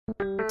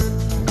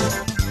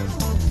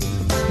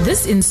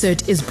This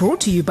insert is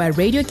brought to you by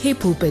Radio K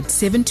Pulpit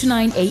 7 to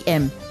 9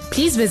 a.m.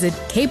 Please visit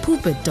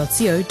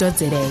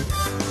kpulpit.co.za.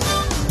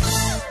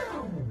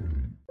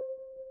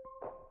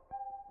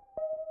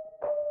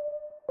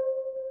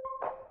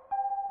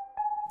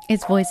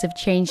 It's Voice of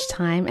Change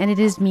time, and it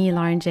is me,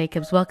 Lauren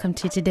Jacobs. Welcome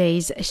to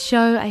today's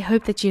show. I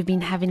hope that you've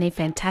been having a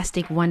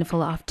fantastic,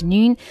 wonderful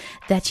afternoon,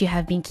 that you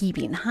have been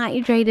keeping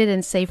hydrated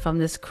and safe from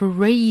this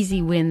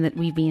crazy wind that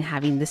we've been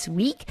having this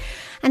week.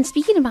 And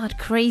speaking about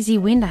crazy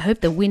wind, I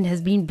hope the wind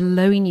has been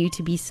blowing you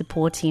to be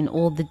supporting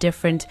all the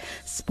different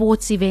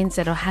sports events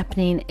that are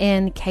happening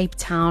in Cape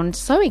Town.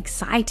 So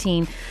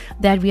exciting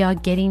that we are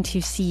getting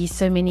to see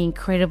so many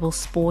incredible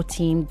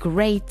sporting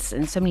greats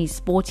and so many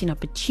sporting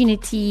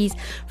opportunities,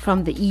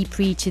 from the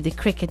pre to the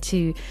cricket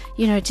to,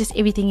 just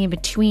everything in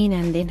between.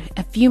 And in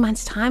a few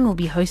months' time, we'll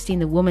be hosting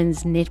the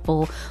Women's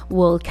Netball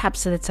World Cup.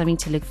 So that's something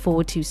to look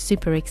forward to.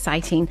 Super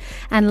exciting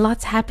and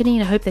lots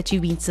happening. I hope that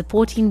you've been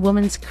supporting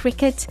women's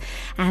cricket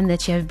and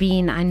that you have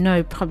been, I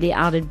know, probably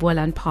out at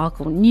Boland Park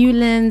or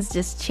Newlands,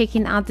 just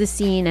checking out the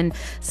scene and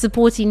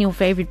supporting your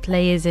favorite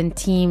players and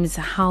teams.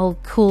 How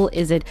cool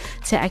is it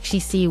to actually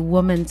see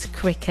women's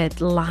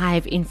cricket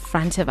live in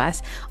front of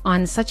us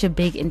on such a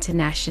big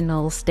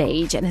international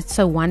stage? And it's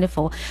so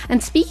wonderful.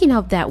 And speaking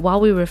of that, while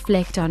we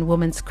reflect on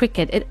women's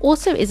cricket, it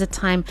also is a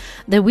time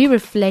that we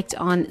reflect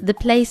on the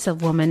place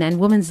of women and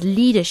women's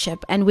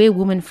leadership and where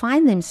women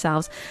find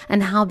themselves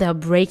and how they're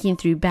breaking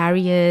through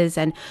barriers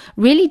and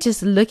really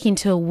just look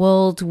into a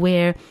world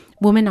where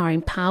women are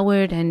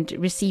empowered and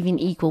receiving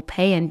equal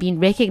pay and being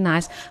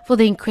recognized for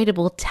the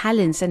incredible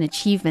talents and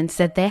achievements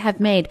that they have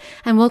made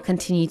and will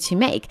continue to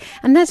make.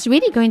 And that's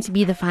really going to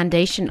be the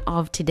foundation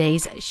of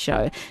today's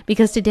show,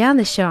 because today on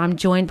the show, I'm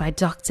joined by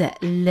Dr.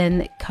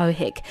 Lynn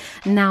Cohick.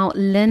 Now,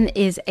 Lynn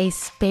is a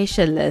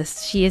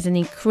specialist. She is an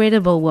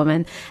incredible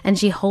woman and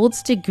she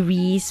holds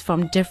degrees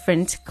from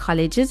different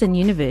colleges and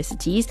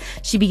universities.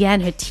 She began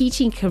her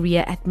teaching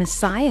career at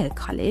Messiah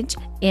College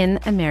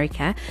in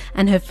America,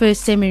 and her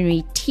first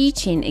seminary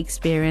teaching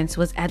experience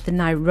was at the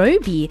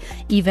Nairobi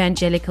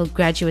Evangelical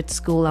Graduate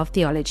School of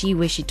Theology,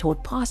 where she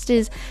taught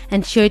pastors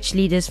and church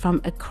leaders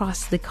from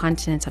across the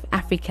continent of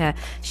Africa.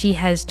 She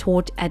has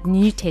taught at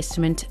New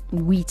Testament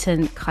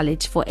Wheaton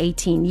College for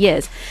 18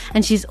 years,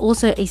 and she's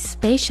also a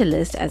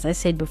specialist, as I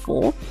said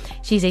before.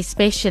 She's a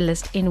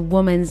specialist in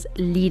women's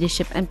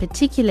leadership, and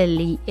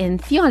particularly in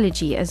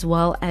theology, as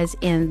well as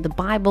in the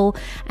Bible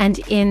and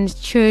in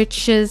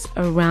churches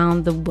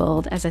around the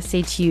world. As I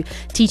said to you,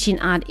 teaching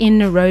out in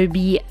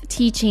Nairobi,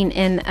 teaching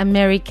in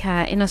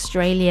America, in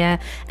Australia,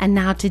 and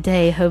now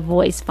today her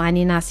voice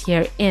finding us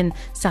here in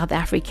South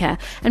Africa.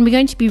 And we're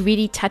going to be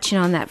really touching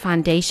on that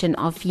foundation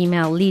of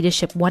female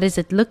leadership. What does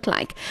it look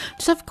like?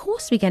 So of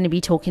course we're going to be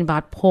talking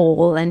about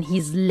Paul and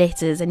his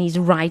letters and his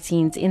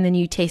writings in the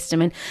New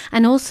Testament,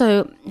 and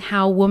also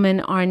how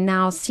women are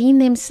now seeing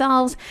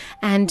themselves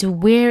and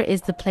where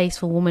is the place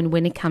for women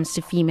when it comes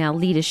to female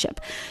leadership.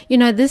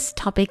 This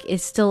topic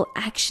is still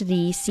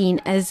actually seen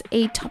as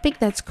a topic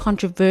that's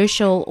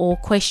controversial or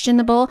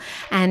questionable,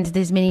 and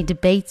there's many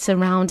debates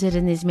around it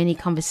and there's many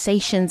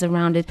conversations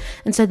around it.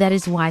 And so that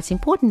is why it's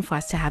important for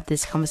us to have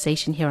this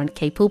conversation here on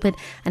K Pulpit,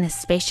 and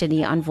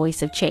especially on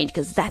Voice of Change,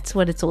 because that's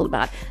what it's all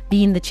about: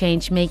 being the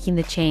change, making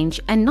the change,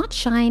 and not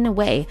shying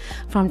away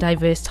from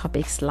diverse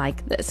topics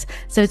like this.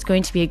 So it's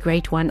going to be a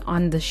great one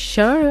on the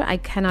show. I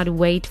cannot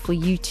wait for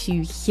you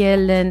to hear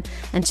Lynn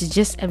and to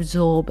just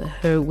absorb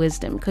her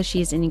wisdom, because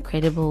she is an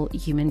incredible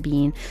human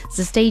being.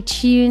 So stay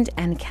tuned,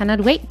 and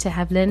cannot wait to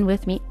have Lynn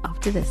with me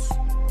after this.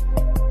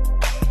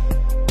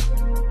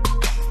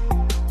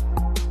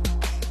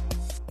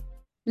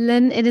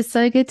 Lynn, it is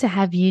so good to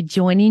have you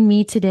joining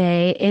me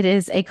today. It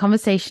is a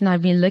conversation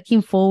I've been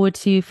looking forward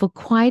to for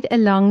quite a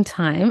long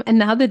time. And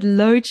now that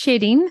load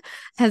shedding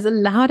has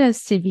allowed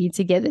us to be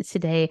together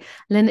today,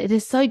 Lynn, it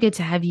is so good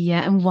to have you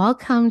here, and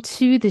welcome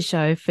to the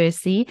show,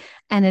 firstly.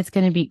 And it's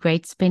going to be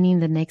great spending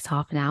the next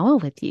half an hour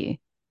with you.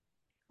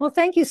 Well,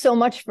 thank you so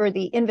much for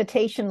the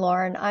invitation,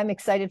 Lauren. I'm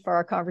excited for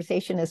our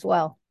conversation as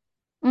well.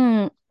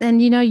 And,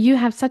 you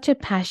have such a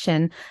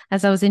passion,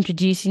 as I was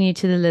introducing you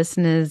to the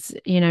listeners,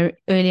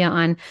 earlier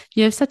on,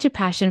 you have such a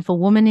passion for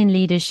women in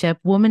leadership,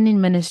 women in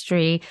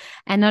ministry.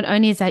 And not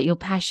only is that your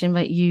passion,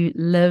 but you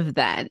live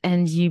that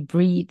and you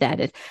breathe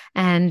that.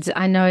 And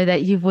I know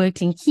that you've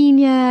worked in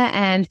Kenya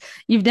and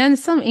you've done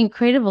some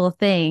incredible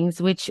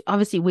things, which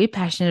obviously we're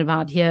passionate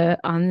about here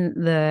on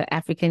the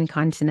African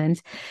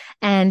continent.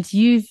 And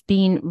you've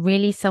been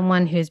really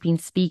someone who has been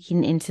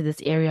speaking into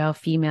this area of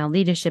female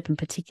leadership, and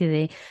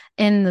particularly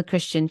in the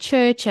Christian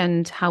church,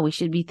 and how we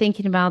should be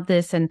thinking about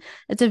this. And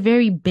it's a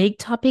very big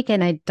topic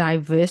and a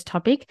diverse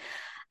topic,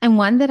 and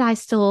one that I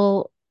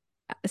still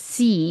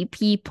see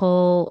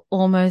people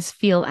almost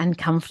feel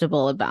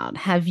uncomfortable about.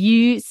 Have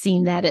you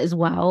seen that as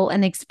well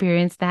and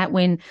experienced that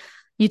when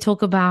you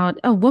talk about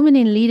a woman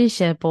in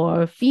leadership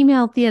or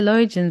female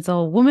theologians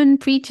or women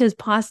preachers,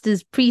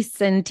 pastors,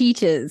 priests, and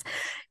teachers?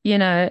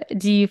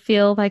 Do you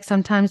feel like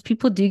sometimes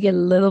people do get a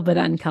little bit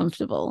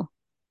uncomfortable?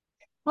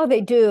 Oh,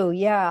 they do.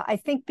 Yeah. I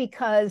think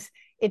because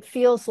it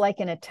feels like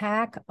an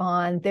attack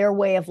on their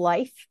way of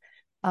life,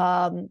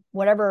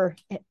 whatever,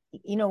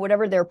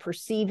 whatever they're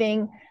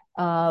perceiving,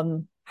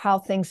 how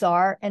things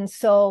are. And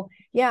so,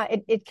 yeah,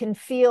 they can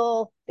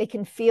feel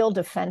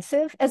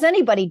defensive, as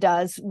anybody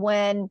does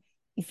when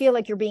you feel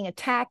like you're being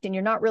attacked and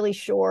you're not really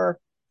sure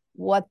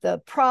what the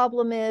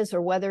problem is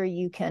or whether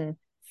you can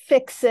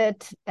fix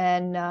it.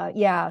 And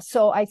yeah,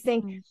 so I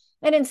think,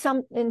 and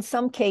in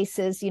some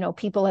cases,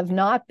 people have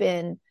not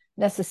been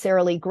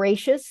necessarily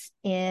gracious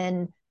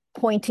in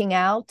pointing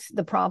out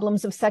the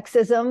problems of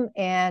sexism.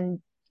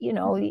 And,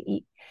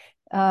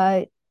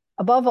 uh,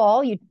 above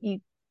all, you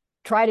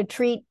try to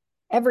treat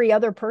every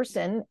other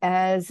person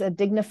as a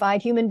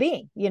dignified human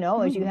being,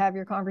 as you have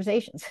your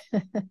conversations.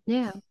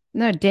 Yeah.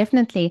 No,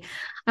 definitely.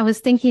 I was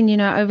thinking,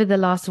 over the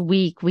last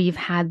week, we've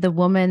had the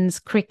Women's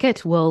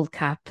Cricket World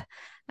Cup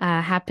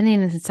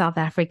happening in South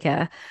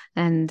Africa,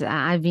 and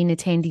I've been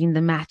attending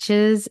the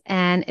matches,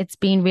 and it's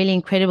been really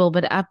incredible.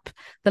 But up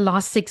the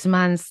last 6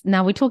 months,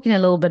 now we're talking a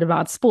little bit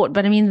about sport,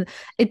 but I mean,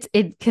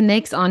 it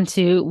connects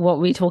onto what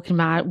we're talking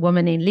about,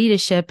 women in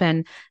leadership,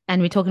 and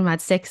we're talking about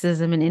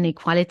sexism and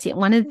inequality.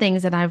 One of the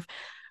things that I've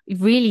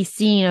really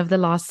seen over the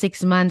last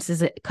 6 months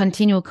is a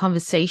continual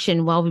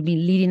conversation while we've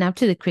been leading up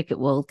to the Cricket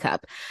World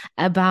Cup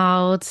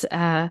about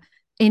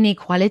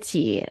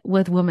inequality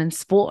with women's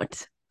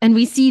sport. And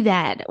we see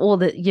that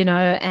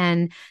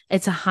and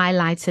it's a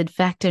highlighted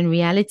fact and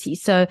reality.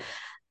 So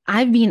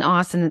I've been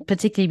asked, and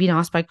particularly been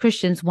asked by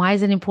Christians, why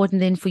is it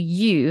important then for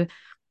you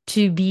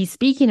to be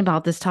speaking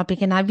about this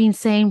topic? And I've been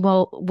saying,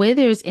 well, where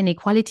there's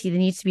inequality, there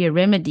needs to be a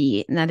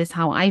remedy. And that is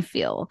how I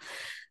feel.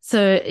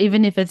 So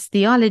even if it's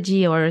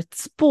theology or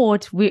it's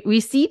sport, we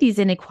see these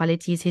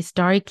inequalities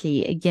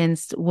historically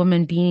against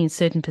women being in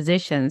certain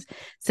positions.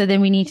 So then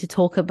we need to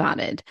talk about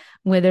it,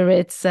 whether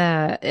it's,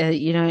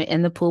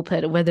 in the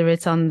pulpit, whether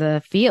it's on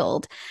the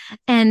field.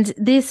 And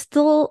there's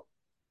still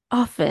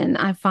often,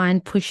 I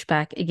find,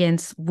 pushback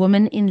against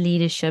women in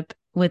leadership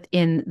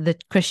within the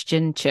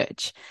Christian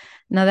church.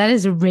 Now, that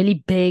is a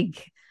really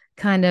big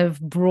kind of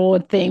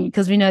broad thing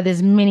because we know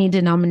there's many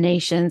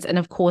denominations and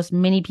of course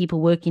many people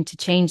working to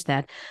change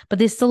that, but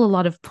there's still a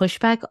lot of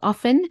pushback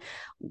often.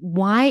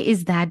 Why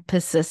is that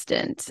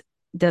persistent?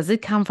 Does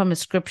it come from a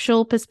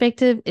scriptural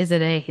perspective? Is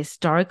it a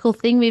historical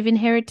thing we've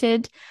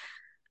inherited?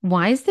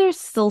 Why is there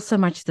still so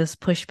much this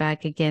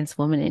pushback against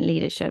women in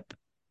leadership?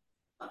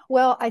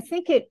 Well, I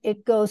think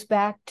it goes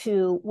back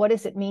to what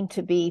does it mean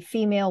to be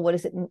female? What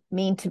does it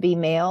mean to be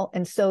male?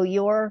 And so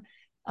you're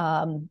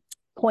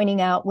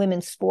pointing out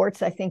women's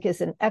sports, I think,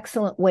 is an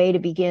excellent way to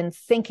begin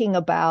thinking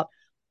about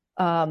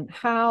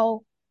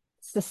how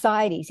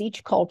societies,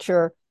 each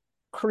culture,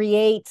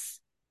 creates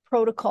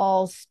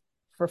protocols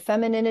for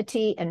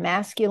femininity and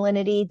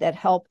masculinity that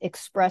help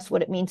express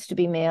what it means to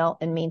be male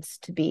and means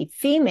to be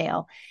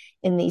female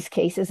in these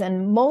cases.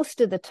 And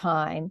most of the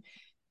time,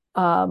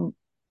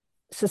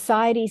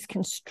 societies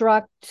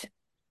construct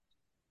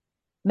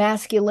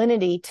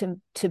masculinity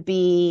to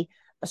be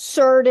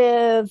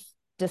assertive,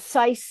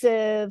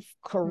 decisive,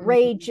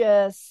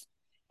 courageous,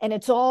 and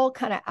it's all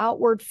kind of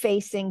outward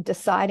facing,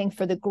 deciding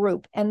for the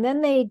group. And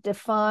then they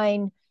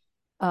define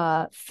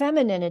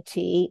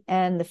femininity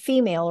and the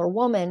female or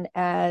woman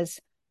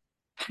as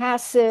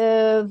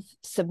passive,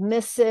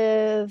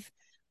 submissive,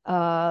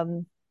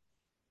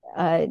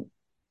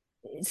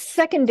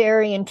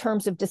 secondary in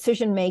terms of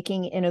decision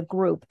making in a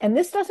group. And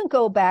this doesn't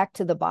go back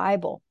to the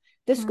Bible.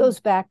 This goes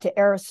back to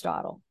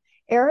Aristotle.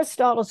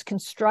 Aristotle's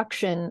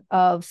construction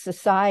of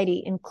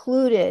society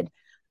included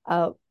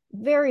a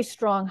very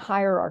strong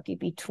hierarchy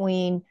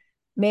between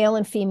male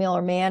and female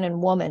or man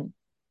and woman.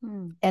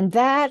 And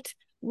that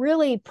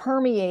really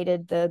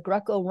permeated the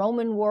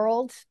Greco-Roman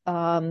world,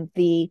 and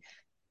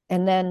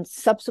then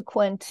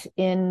subsequent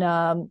in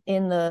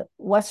the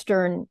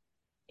Western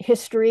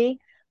history,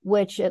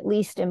 which at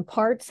least in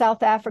part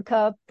South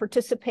Africa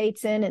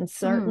participates in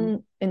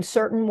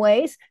certain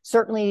ways.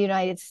 Certainly the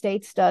United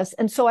States does.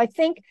 And so I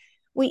think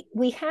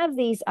we have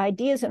these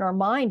ideas in our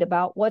mind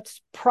about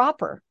what's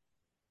proper,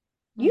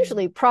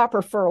 usually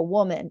proper for a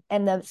woman,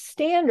 and the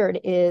standard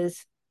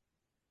is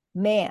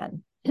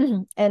man.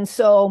 And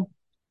so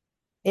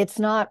it's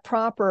not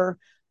proper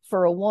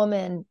for a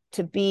woman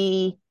to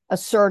be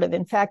assertive.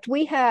 In fact,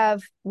 we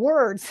have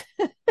words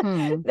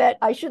that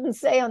I shouldn't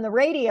say on the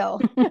radio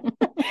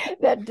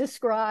that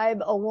describe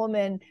a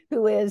woman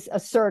who is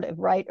assertive,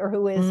 right? Or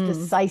who is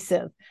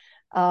decisive,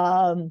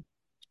 kind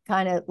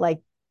of like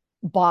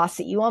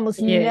bossy. You almost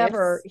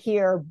never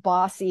hear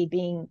bossy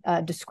being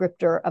a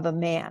descriptor of a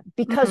man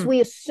because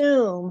we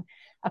assume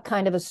a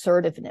kind of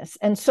assertiveness.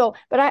 And so,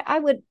 but I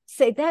would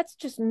say that's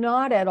just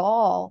not at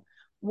all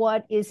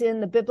what is in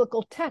the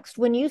biblical text.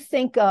 When you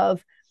think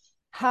of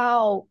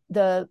how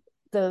the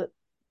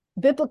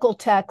biblical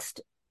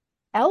text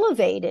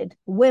elevated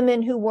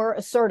women who were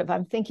assertive,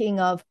 I'm thinking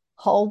of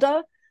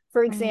Huldah,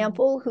 for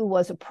example, who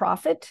was a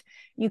prophet.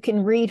 You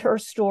can read her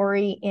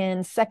story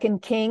in 2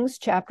 Kings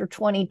chapter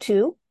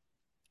 22.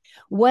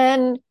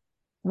 When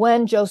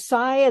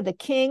Josiah the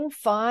king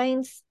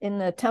finds in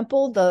the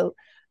temple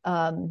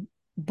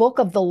book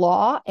of the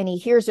law, and he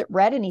hears it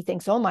read and he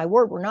thinks, oh my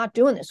word, we're not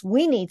doing this.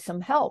 We need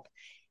some help.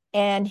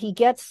 And he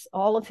gets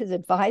all of his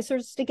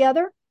advisors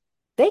together.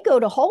 They go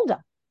to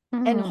Huldah,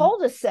 and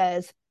Huldah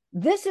says,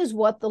 this is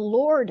what the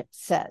Lord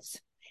says.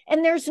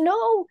 And there's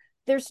no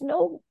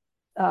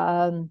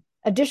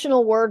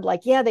additional word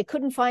like, yeah, they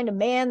couldn't find a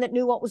man that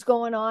knew what was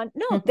going on.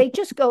 No, they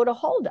just go to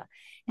Huldah.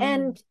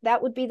 And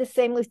that would be the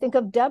same. We think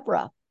of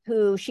Deborah,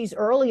 who she's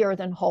earlier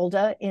than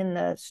Huldah in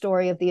the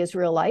story of the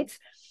Israelites.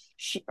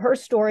 Her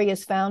story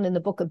is found in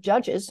the book of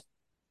Judges,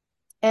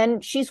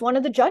 and she's one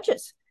of the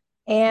judges,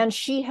 and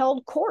she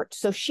held court.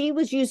 So she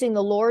was using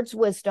the Lord's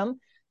wisdom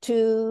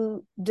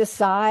to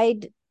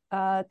decide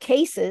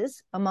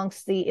cases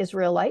amongst the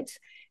Israelites,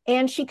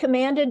 and she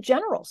commanded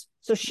generals.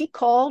 So she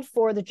called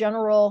for the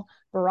general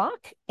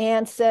Barak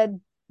and said,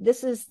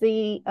 this is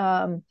this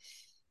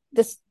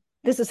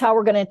is how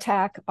we're going to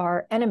attack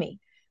our enemy.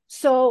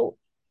 So,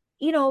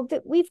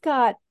 that we've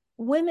got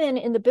women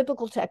in the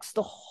biblical text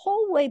the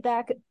whole way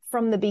back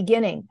from the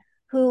beginning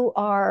who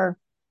are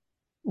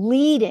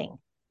leading,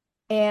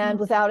 and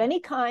without any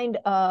kind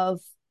of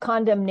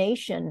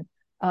condemnation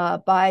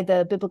by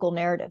the biblical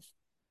narrative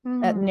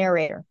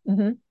narrator.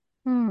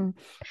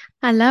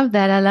 I love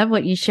that. I love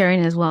what you're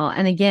sharing as well.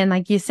 And again,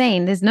 like you're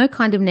saying, there's no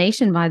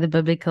condemnation by the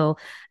biblical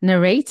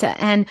narrator.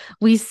 And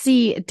we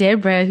see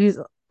Deborah, who's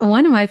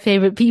one of my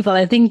favorite people,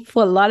 I think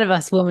for a lot of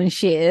us women,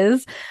 she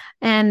is.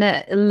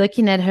 And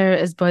looking at her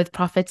as both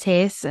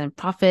prophetess and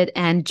prophet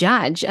and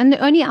judge. And the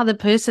only other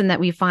person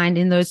that we find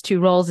in those two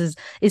roles is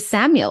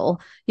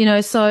Samuel,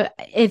 so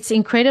it's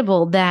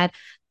incredible that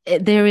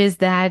there is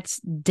that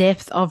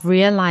depth of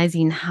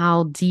realizing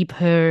how deep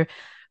her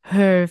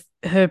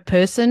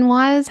person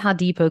was, how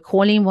deep her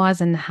calling was,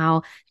 and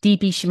how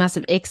deeply she must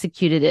have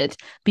executed it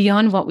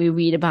beyond what we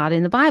read about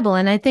in the Bible.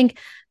 And I think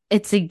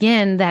it's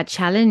again that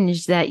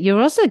challenge that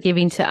you're also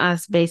giving to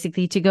us,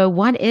 basically, to go,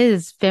 what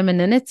is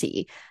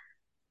femininity?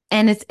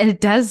 And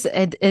it does,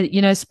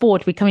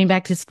 sport, we're coming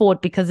back to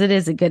sport because it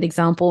is a good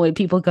example where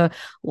people go,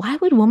 why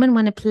would women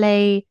want to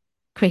play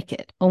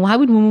cricket? Or why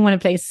would women want to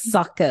play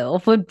soccer or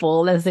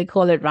football, as they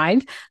call it,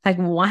 right? Like,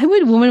 why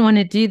would women want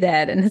to do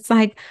that? And it's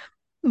like,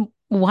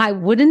 why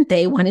wouldn't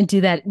they want to do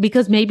that?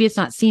 Because maybe it's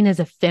not seen as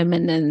a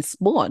feminine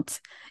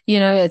sport.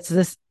 It's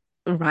this,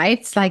 right?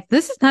 It's like,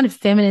 this is not a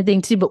feminine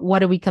thing too, but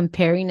what are we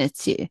comparing it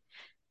to?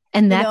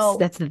 And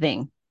that's the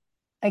thing.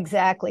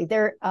 Exactly.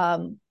 There,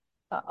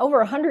 over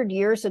 100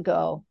 years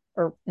ago,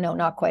 or no,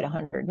 not quite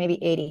 100, maybe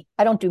 80.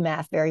 I don't do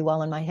math very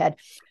well in my head.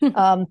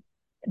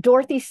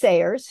 Dorothy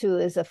Sayers, who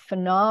is a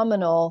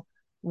phenomenal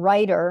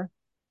writer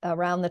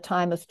around the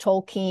time of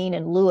Tolkien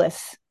and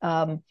Lewis,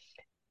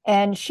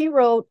 and she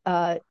wrote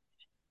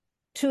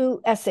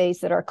 2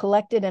 essays that are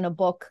collected in a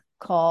book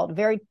called,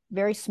 very,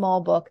 very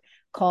small book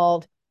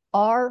called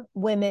Are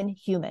Women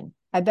Human?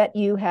 I bet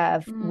you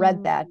have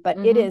read that, but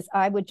it is,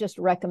 I would just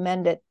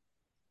recommend it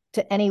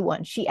to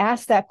anyone. She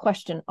asked that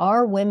question,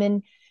 are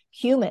women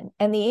human?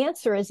 And the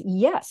answer is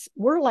yes.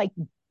 We're like,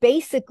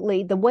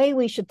 basically, the way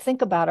we should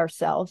think about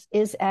ourselves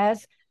is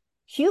as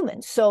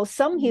humans. So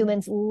some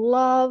humans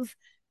love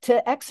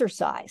to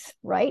exercise,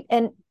 right?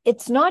 And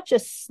it's not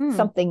just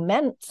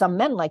something some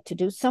men like to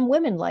do, some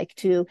women like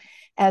to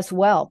as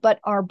well. But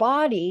our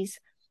bodies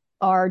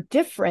are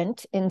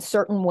different in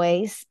certain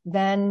ways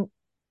than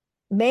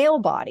male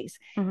bodies.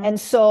 And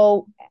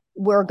so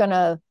we're going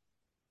to,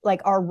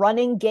 like, our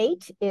running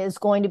gait is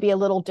going to be a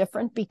little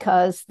different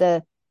because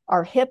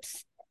our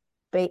hips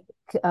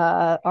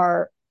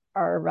are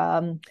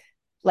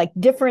like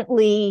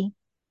differently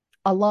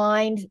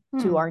aligned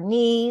to our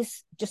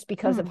knees, just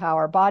because of how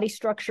our body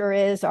structure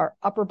is. Our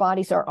upper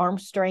bodies, our arm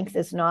strength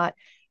is not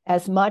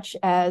as much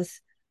as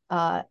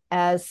a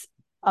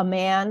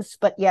man's,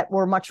 but yet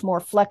we're much more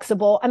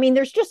flexible. I mean,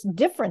 there's just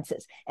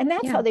differences, and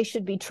that's how they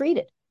should be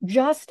treated,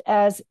 just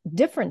as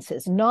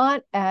differences,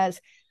 not as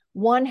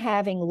one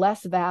having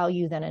less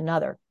value than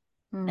another.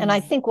 And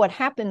I think what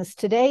happens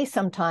today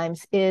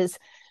sometimes is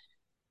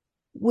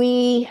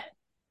we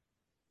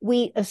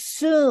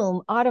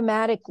assume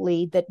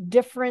automatically that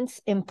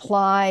difference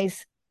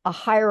implies a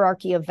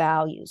hierarchy of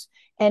values.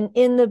 And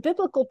in the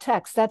biblical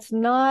text, that's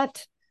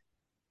not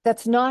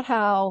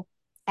how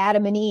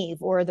Adam and Eve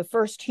or the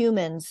first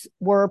humans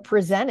were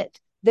presented.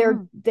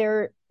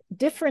 Their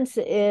difference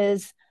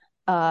is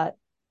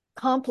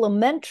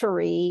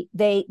complementary.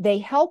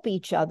 They help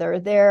each other.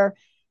 They're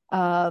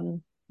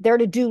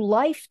to do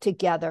life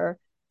together.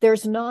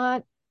 There's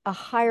not a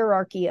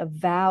hierarchy of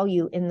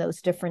value in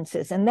those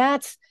differences. And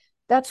that's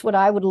what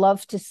I would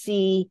love to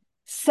see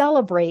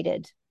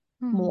celebrated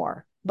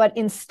more. But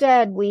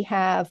instead, we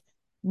have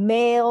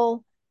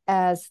male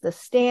as the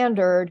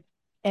standard,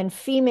 and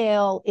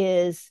female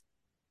is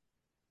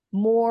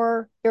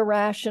more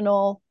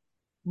irrational,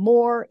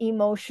 more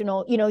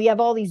emotional. You have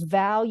all these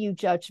value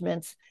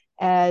judgments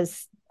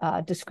as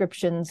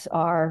descriptions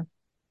are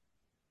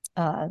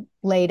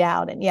laid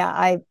out. And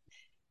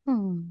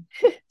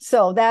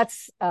so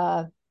that's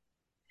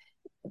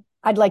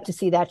I'd like to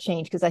see that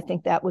change, because I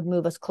think that would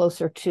move us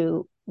closer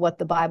to what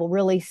the Bible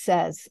really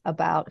says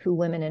about who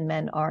women and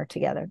men are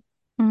together.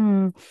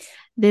 Mm.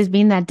 There's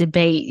been that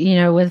debate,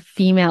 with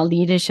female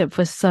leadership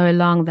for so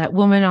long that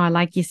women are,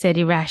 like you said,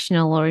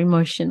 irrational or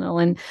emotional.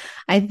 And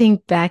I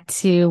think back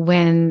to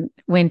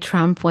when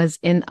Trump was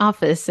in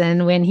office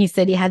and when he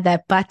said he had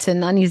that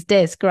button on his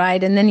desk,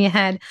 right? And then you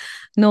had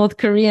North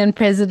Korean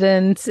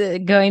president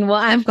going, well,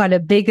 I've got a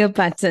bigger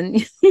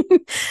button.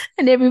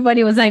 And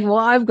everybody was like, well,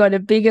 I've got a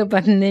bigger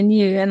button than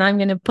you and I'm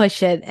going to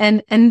push it.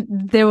 And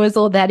there was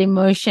all that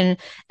emotion.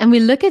 And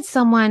we look at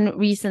someone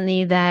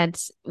recently that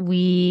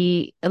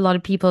a lot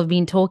of people have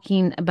been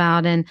talking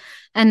about,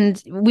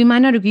 and we might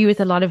not agree with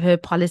a lot of her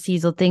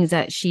policies or things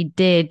that she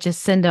did.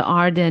 Jacinda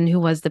Ardern, who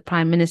was the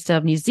Prime Minister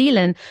of New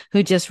Zealand,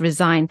 who just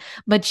resigned,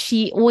 but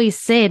she always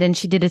said, and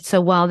she did it so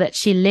well, that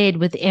she led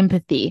with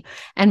empathy.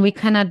 And we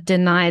cannot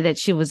deny that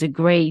she was a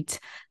great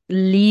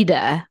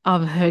leader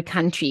of her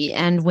country.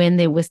 And when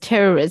there was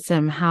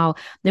terrorism, how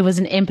there was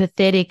an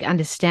empathetic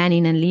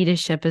understanding and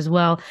leadership, as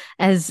well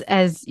as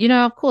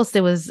of course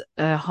there was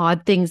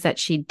hard things that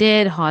she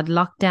did, hard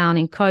lockdown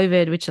in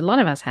COVID, which a lot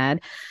of us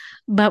had.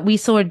 But we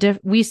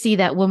see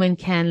that women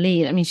can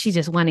lead. I mean, she's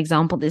just one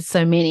example. There's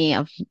so many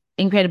of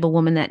incredible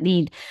women that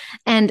lead.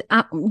 And,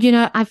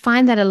 I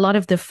find that a lot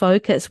of the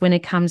focus when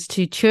it comes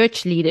to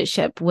church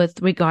leadership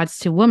with regards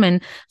to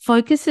women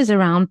focuses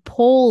around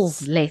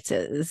Paul's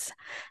letters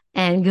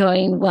and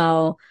going,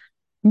 well,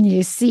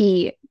 you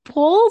see,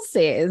 Paul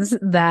says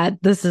that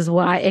this is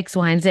why X,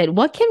 Y, and Z.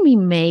 What can we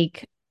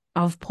make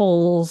of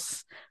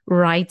Paul's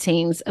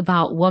writings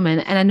about women?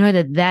 And I know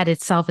that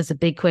itself is a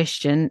big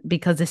question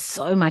because there's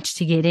so much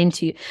to get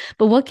into.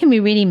 But what can we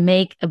really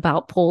make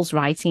about Paul's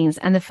writings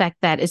and the fact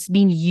that it's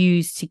been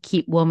used to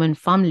keep women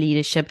from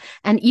leadership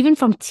and even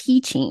from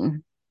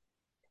teaching?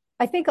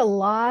 I think a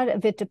lot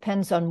of it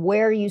depends on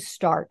where you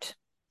start.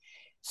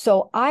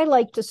 So I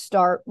like to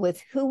start with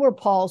who were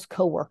Paul's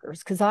co-workers,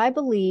 because I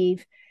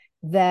believe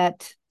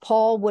that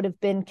Paul would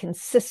have been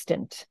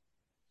consistent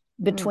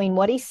between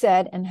what he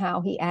said and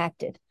how he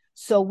acted.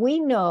 So we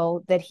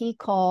know that he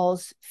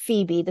calls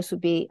Phoebe, this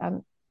would be,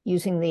 I'm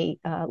using the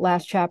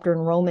last chapter in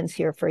Romans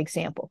here, for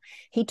example.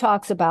 He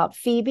talks about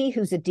Phoebe,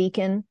 who's a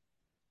deacon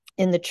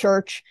in the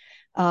church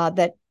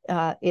that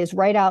is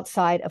right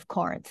outside of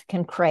Corinth,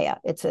 Cenchrea.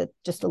 It's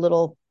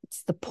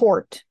the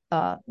port,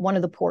 one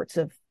of the ports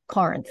of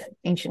Corinth,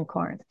 ancient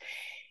Corinth.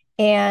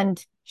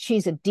 And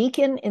she's a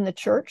deacon in the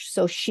church,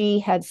 so she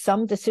had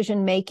some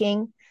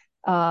decision-making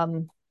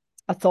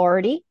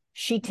authority.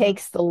 She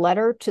takes the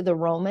letter to the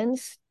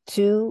Romans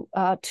to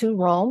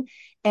Rome,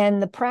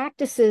 and the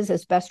practices,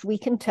 as best we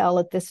can tell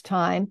at this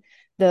time,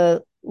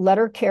 the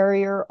letter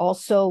carrier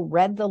also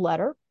read the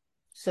letter.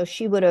 So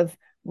she would have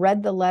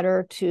read the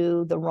letter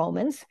to the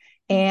Romans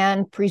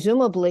and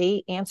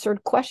presumably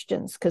answered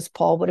questions, because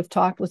Paul would have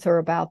talked with her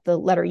about the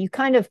letter. You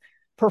kind of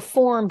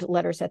performed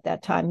letters at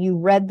that time. You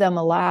read them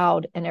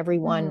aloud and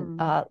everyone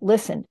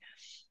listened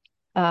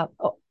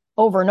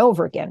over and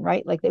over again,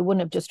 right? Like they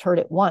wouldn't have just heard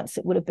it once.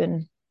 It would have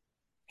been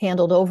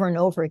handled over and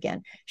over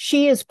again.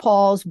 She is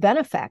Paul's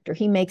benefactor.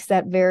 He makes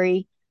that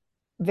very,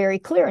 very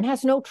clear and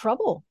has no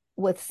trouble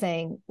with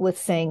saying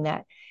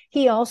that.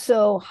 He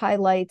also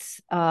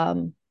highlights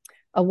a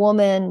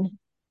woman,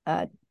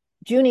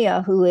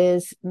 Junia, who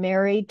is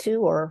married to,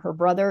 or her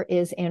brother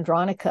is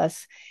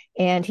Andronicus,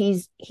 and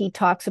he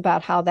talks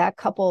about how that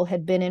couple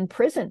had been in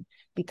prison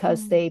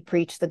because they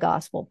preached the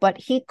gospel, but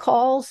he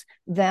calls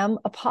them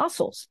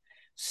apostles.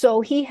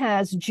 So he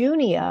has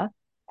Junia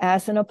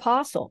as an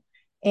apostle,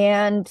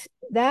 and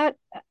that,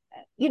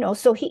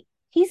 so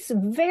he's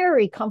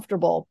very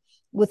comfortable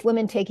with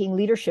women taking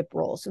leadership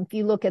roles. If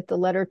you look at the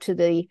letter to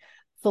the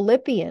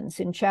Philippians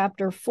in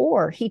chapter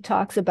 4, he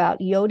talks about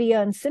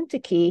Euodia and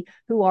Syntyche,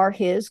 who are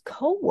his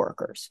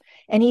co-workers.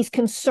 And he's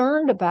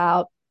concerned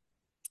about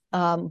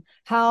how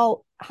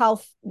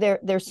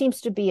there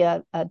seems to be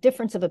a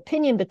difference of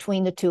opinion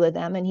between the two of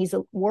them. And he's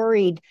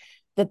worried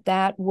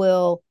that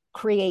will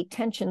create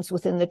tensions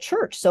within the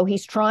church. So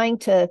he's trying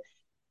to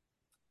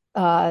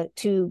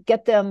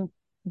get them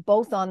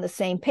both on the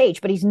same page,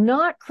 but he's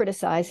not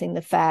criticizing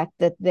the fact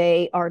that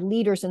they are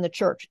leaders in the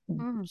church.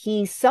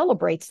 He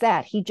celebrates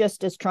that. He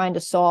just is trying to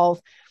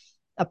solve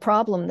a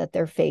problem that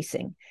they're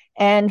facing.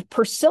 And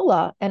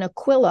Priscilla and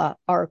Aquila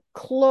are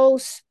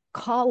close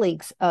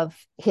colleagues of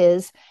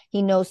his.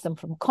 He knows them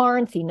from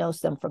Corinth. He knows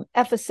them from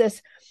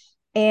Ephesus.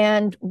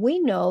 And we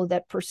know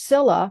that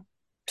Priscilla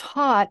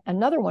taught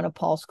another one of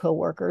Paul's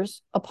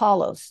co-workers,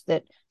 Apollos,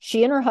 that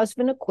she and her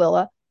husband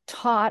Aquila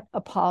taught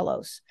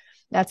Apollos.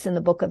 That's in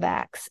the book of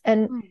Acts.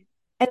 And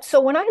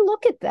so when I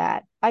look at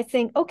that, I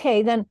think,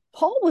 okay, then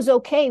Paul was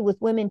okay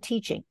with women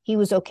teaching. He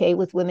was okay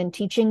with women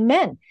teaching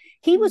men.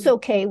 He was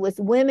okay with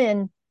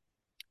women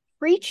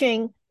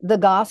preaching the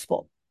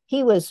gospel.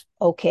 He was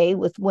okay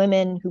with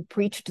women who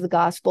preached the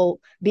gospel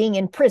being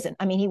in prison.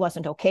 I mean, he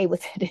wasn't okay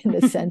with it in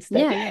the sense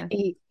that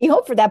he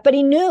hoped for that, but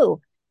he knew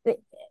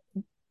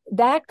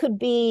that could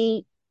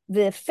be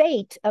the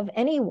fate of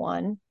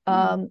anyone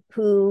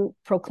who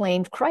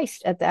proclaimed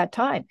Christ at that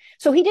time.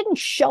 So he didn't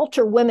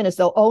shelter women as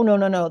though, oh,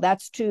 no,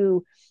 that's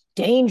too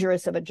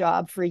dangerous of a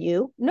job for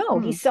you. No,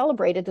 he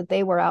celebrated that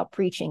they were out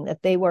preaching,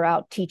 that they were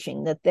out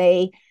teaching, that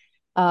they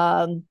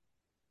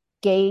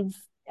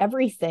gave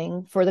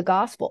everything for the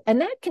gospel.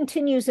 And that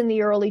continues in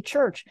the early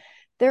church.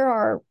 There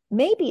are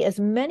maybe as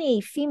many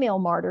female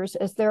martyrs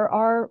as there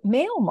are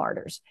male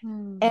martyrs.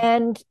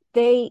 And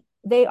they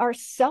are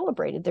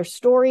celebrated. Their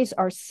stories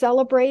are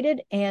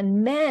celebrated,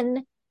 and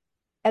men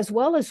as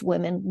well as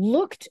women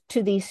looked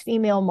to these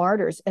female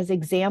martyrs as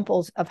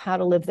examples of how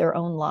to live their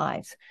own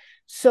lives.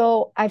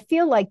 So I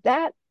feel like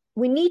that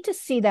we need to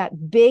see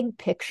that big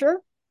picture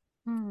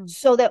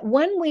so that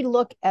when we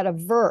look at a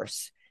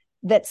verse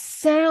that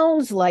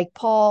sounds like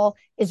Paul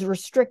is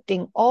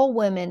restricting all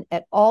women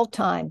at all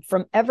time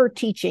from ever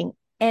teaching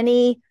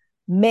any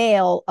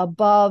male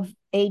above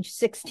age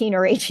 16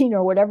 or 18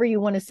 or whatever you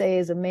want to say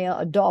as a male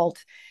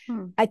adult,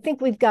 I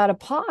think we've got to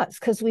pause,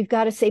 because we've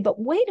got to say, but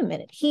wait a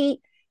minute, he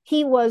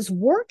was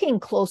working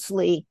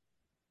closely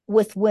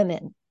with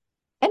women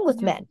and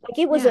with men. Like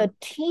it was a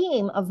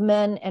team of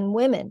men and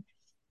women.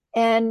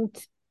 And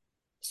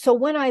so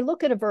when I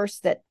look at a verse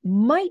that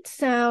might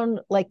sound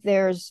like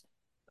there's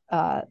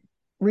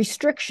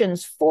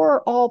restrictions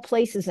for all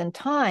places and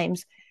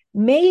times,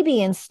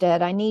 maybe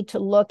instead I need to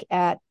look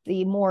at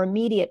the more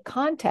immediate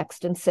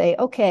context and say,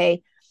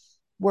 okay,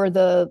 were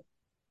the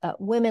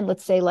women,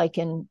 let's say like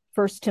in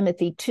 1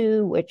 Timothy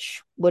 2,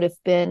 which would have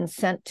been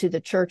sent to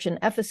the church in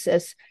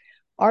Ephesus,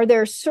 are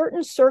there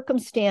certain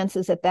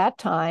circumstances at that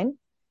time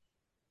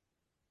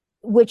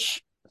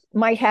which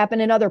might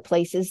happen in other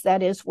places,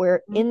 that is,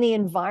 where in the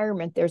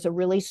environment there's a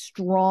really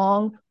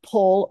strong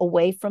pull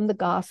away from the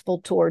gospel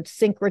towards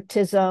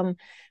syncretism,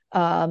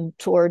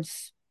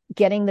 towards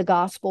getting the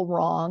gospel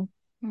wrong.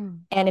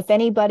 And if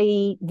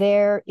anybody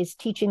there is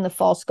teaching the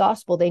false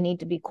gospel, they need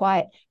to be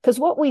quiet. Because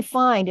what we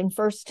find in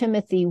 1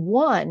 Timothy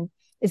 1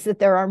 is that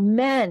there are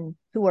men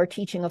who are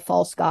teaching a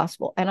false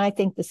gospel. And I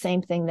think the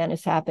same thing then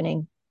is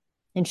happening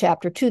in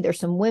chapter 2. There's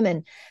some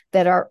women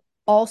that are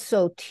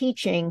also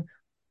teaching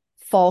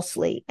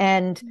falsely.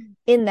 And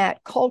in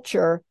that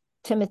culture,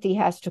 Timothy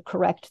has to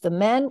correct the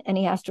men and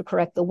he has to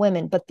correct the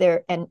women, but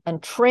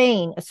and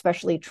train,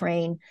 especially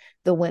train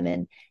the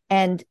women.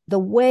 And the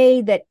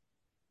way that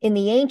in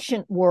the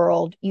ancient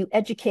world, you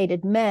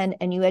educated men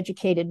and you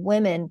educated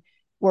women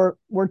were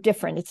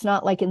different. It's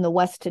not like in the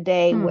West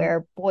today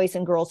where boys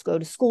and girls go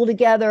to school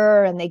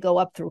together and they go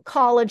up through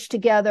college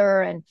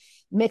together and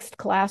mixed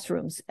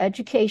classrooms.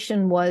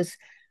 Education was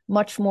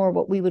much more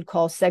what we would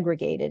call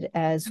segregated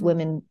as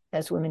women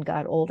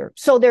got older.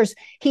 So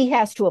he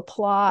has to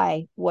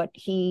apply what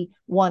he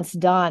wants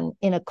done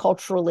in a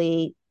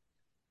culturally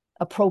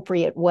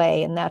appropriate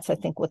way. And that's, I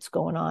think, what's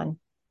going on,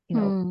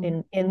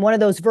 in one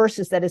of those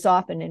verses that is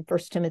often in 1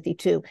 Timothy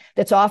 2,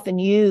 that's often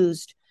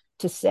used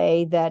to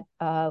say that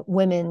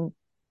women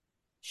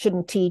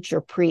shouldn't teach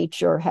or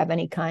preach or have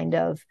any kind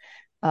of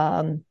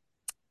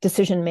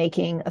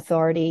decision-making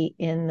authority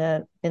in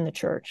the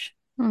church.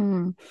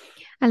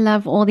 I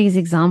love all these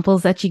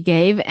examples that you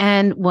gave,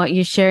 and what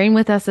you're sharing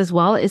with us as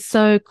well is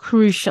so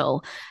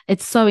crucial.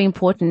 It's so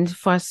important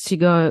for us to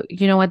go,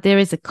 you know what, there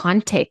is a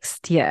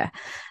context here,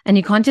 and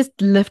you can't just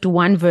lift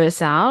one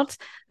verse out.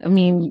 I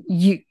mean,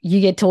 you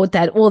get taught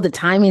that all the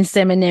time in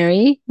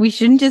seminary. We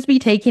shouldn't just be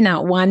taking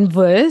out one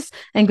verse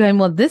and going,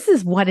 well, this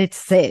is what it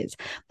says.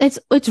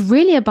 It's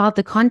really about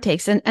the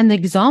context and the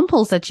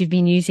examples that you've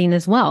been using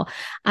as well.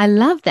 I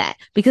love that,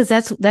 because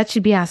that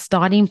should be our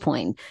starting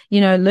point.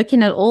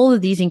 Looking at all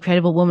of these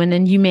incredible women,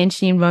 and you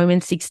mentioning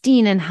Romans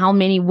 16 and how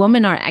many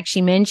women are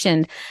actually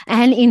mentioned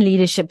and in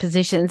leadership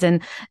positions,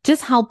 and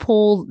just how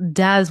Paul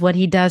does what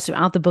he does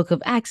throughout the book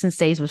of Acts and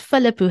stays with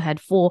Philip, who had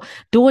 4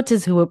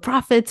 daughters who were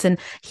prophets, and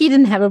he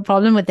didn't have a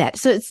problem with that.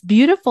 So it's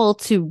beautiful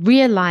to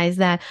realize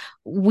that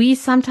we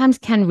sometimes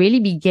can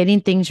really be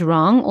getting things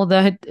wrong,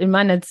 although it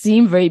might not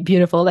seem very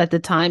beautiful at the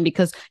time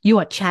because you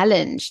are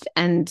challenged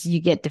and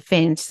you get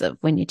defensive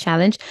when you're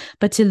challenged.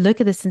 But to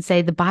look at this and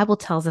say the Bible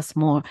tells us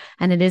more,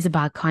 and it is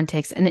about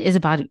context, and it is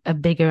about a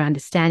bigger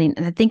understanding.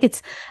 And I think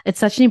it's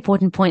such an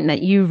important point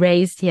that you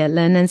raised here,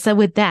 Lynn. And so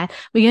with that,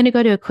 we're going to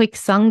go to a quick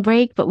song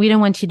break, but we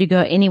don't want you to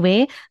go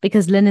anywhere,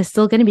 because Lynn is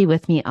still going to be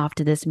with me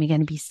after this. And we're going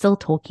to be still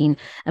talking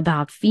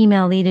about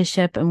female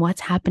leadership and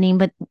what's happening.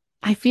 But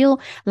I feel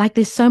like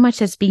there's so much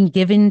that's being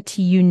given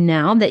to you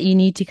now that you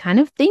need to kind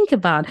of think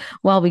about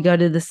while we go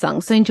to the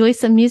song. So enjoy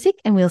some music,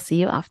 and we'll see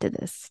you after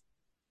this.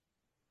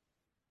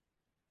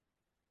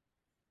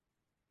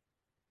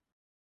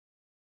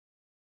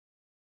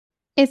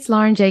 It's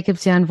Lauren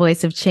Jacobs here on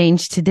Voice of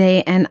Change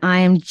today, and I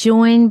am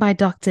joined by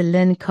Dr.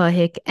 Lynn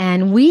Cohick,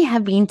 and we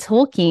have been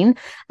talking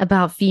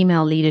about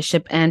female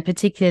leadership, and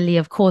particularly,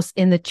 of course,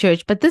 in the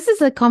church. But this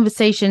is a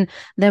conversation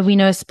that we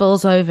know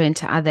spills over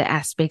into other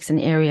aspects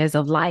and areas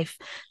of life.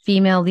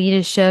 Female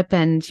leadership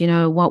and,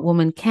 what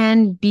women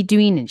can be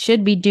doing and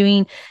should be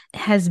doing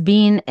has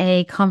been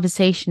a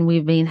conversation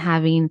we've been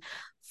having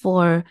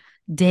for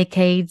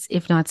decades,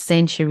 if not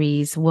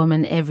centuries.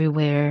 Women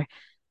everywhere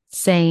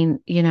saying,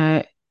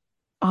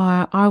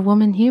 are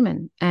women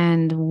human,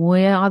 and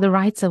where are the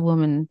rights of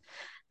women,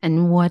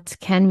 and what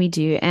can we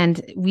do?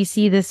 And we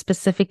see this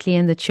specifically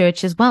in the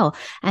church as well.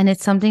 And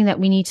it's something that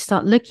we need to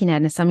start looking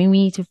at, and something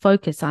we need to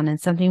focus on, and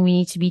something we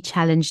need to be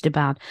challenged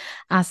about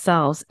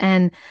ourselves.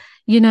 And,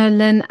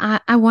 Lynn,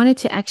 I wanted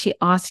to actually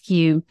ask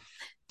you,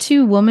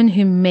 two women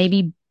who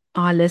maybe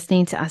are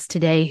listening to us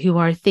today, who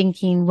are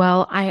thinking,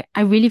 well, I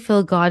really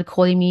feel God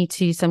calling me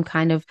to some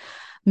kind of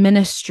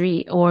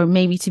ministry, or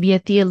maybe to be a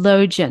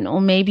theologian,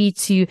 or maybe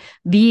to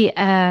be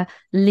a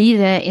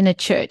leader in a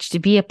church, to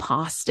be a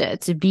pastor,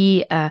 to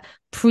be a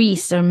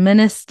priest or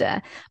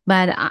minister.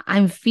 But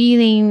I'm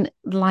feeling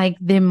like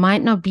there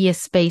might not be a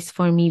space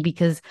for me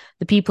because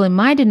the people in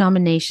my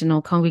denomination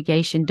or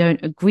congregation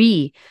don't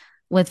agree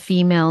with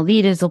female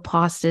leaders or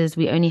pastors.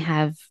 We only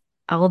have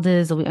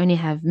elders, or we only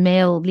have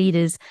male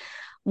leaders.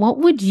 What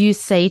would you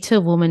say to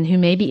a woman who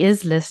maybe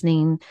is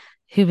listening,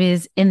 who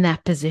is in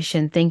that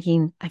position,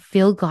 thinking, I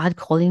feel God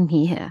calling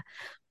me here,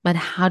 but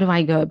how do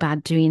I go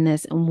about doing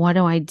this? And what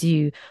do I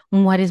do?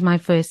 And what is my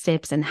first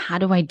steps? And how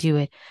do I do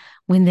it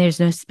when there's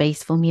no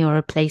space for me or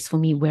a place for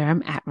me where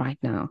I'm at right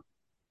now?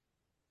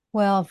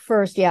 Well,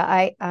 first, yeah,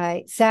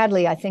 I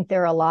sadly, I think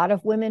there are a lot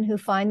of women who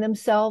find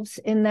themselves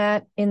in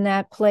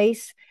that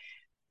place.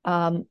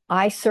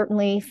 I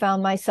certainly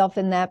found myself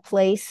in that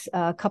place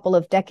a couple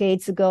of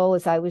decades ago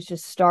as I was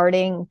just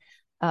starting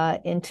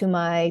into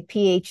my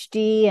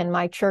PhD, and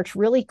my church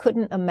really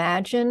couldn't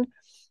imagine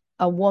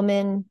a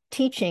woman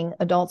teaching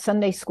adult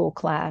Sunday school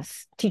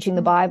class, teaching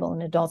the Bible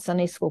in adult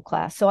Sunday school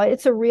class. So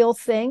it's a real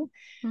thing.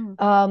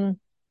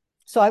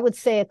 So I would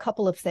say a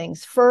couple of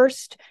things.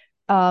 First,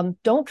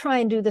 don't try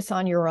and do this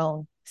on your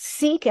own.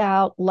 Seek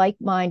out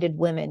like-minded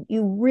women,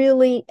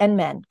 and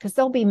men, because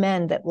there'll be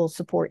men that will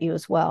support you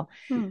as well.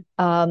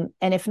 And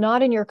if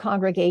not in your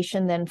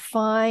congregation, then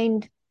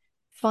find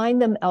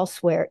them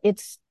elsewhere.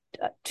 It's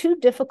too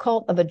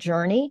difficult of a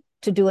journey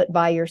to do it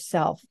by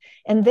yourself.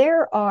 And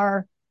there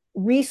are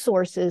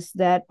resources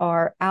that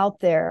are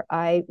out there.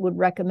 I would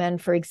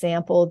recommend, for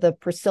example, the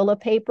Priscilla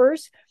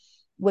Papers,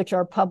 which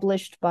are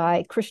published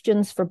by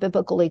Christians for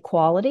Biblical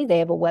Equality. They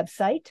have a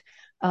website.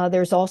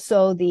 There's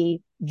also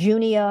the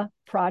Junia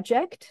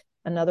Project,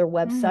 another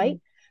website.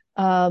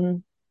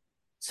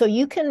 So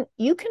you can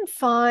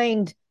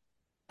find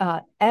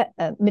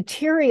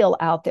material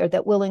out there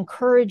that will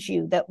encourage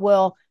you, that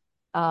will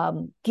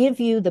give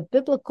you the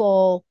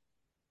biblical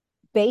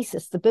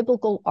basis, the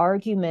biblical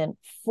argument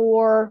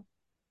for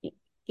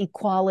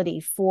equality,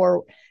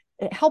 for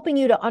helping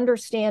you to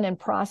understand and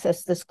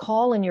process this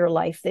call in your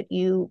life that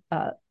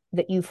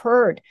you've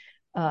heard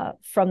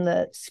from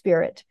the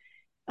Spirit.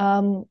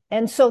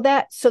 And so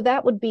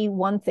that would be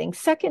one thing.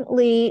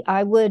 Secondly,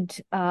 I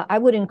would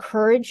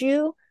encourage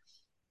you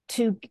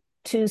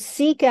to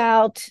seek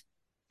out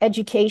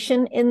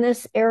education in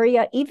this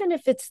area, even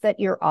if it's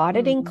that you're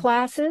auditing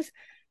classes,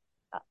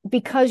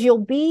 because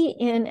you'll be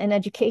in an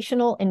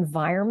educational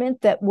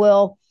environment that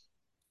will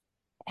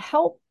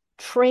help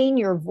train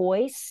your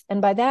voice. And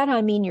by that,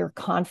 I mean your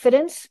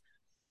confidence,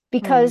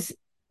 because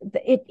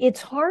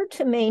it's hard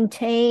to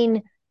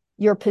maintain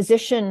your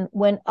position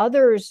when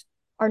others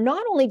are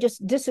not only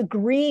just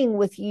disagreeing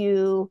with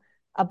you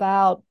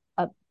about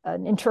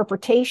an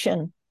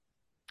interpretation,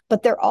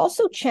 but they're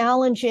also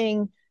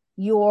challenging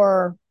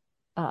your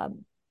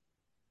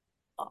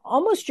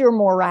almost your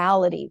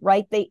morality,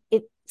 right?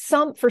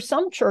 For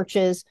some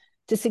churches,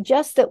 to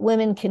suggest that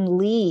women can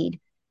lead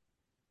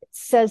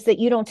says that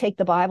you don't take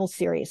the Bible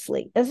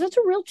seriously. That's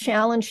a real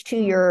challenge to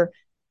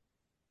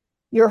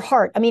your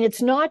heart. I mean,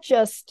 it's not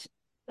just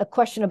a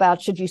question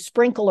about should you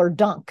sprinkle or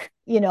dunk,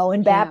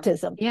 in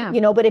baptism,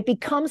 but it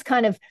becomes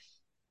kind of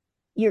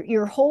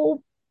your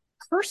whole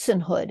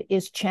personhood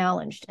is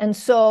challenged. And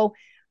so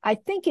I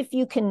think if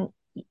you can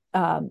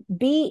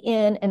be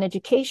in an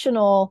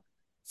educational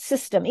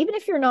system, even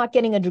if you're not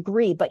getting a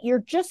degree, but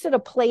you're just at a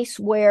place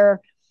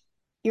where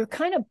you're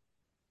kind of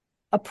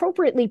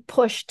appropriately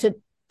pushed to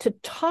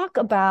talk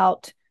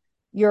about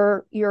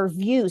your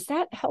views,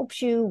 that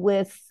helps you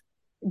with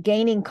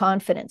gaining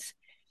confidence.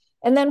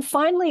 And then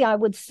finally, I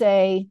would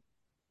say,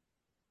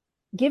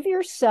 give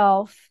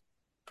yourself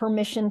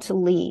permission to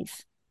leave.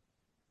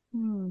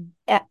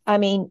 I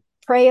mean,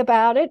 pray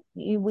about it.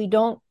 We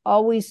don't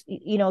always,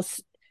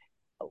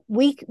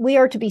 we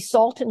are to be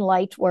salt and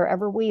light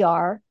wherever we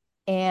are,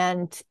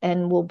 and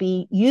will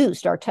be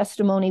used. Our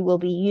testimony will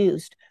be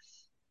used.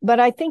 But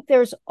I think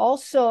there's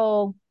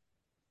also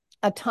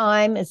a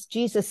time, as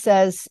Jesus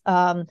says,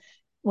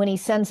 when he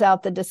sends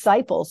out the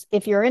disciples,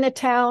 if you're in a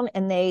town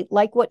and they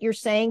like what you're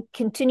saying,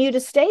 continue to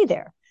stay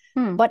there.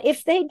 But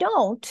if they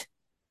don't,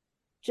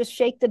 just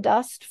shake the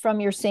dust from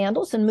your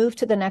sandals and move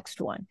to the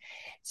next one.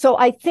 So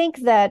I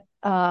think that,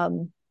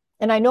 and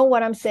I know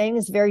what I'm saying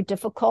is very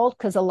difficult,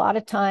 because a lot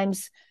of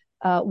times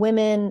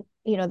women,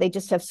 they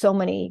just have so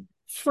many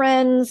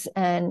friends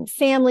and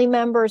family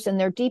members, and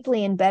they're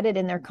deeply embedded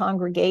in their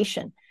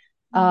congregation.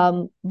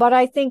 But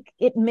I think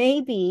it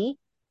may be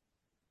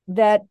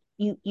that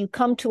you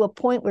come to a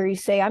point where you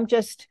say, I'm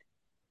just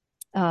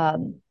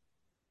not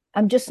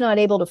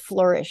able to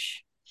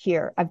flourish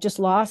here. I've just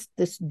lost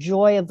this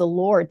joy of the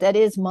Lord that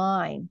is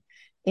mine.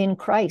 in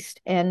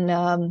Christ,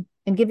 and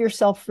give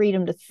yourself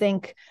freedom to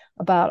think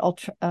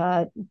about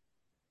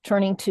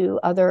turning to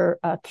other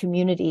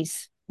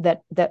communities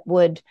that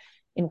would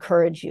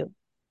encourage you.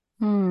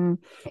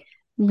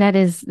 That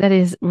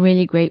is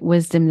really great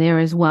wisdom there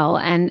as well.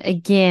 And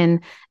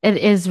again, it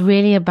is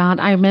really about,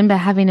 I remember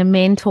having a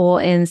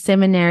mentor in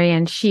seminary,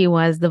 and she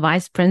was the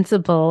vice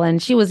principal,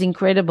 and she was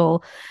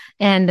incredible.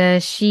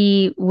 And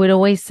she would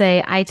always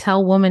say, I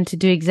tell women to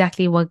do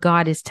exactly what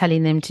God is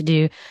telling them to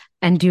do,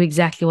 and do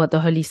exactly what the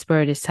Holy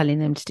Spirit is telling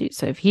them to do.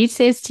 So if he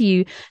says to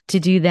you to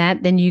do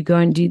that, then you go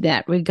and do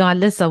that,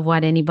 regardless of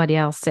what anybody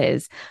else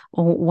says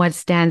or what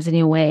stands in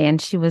your way.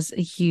 And she was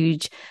a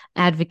huge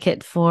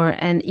advocate for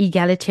an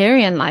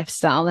egalitarian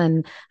lifestyle.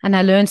 And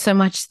I learned so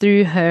much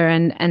through her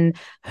and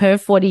her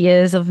 40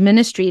 years of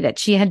ministry that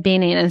she had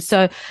been in. And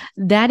so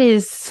that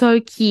is so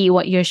key.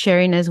 What you're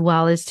sharing as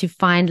well is to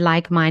find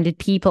like-minded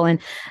people. And,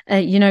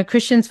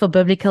 Christians for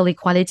Biblical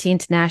Equality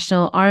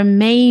International are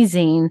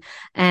amazing.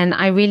 And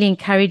I really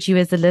encourage you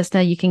as a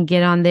listener, you can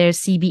get on there,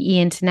 CBE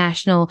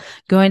International,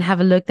 go and have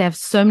a look. They have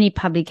so many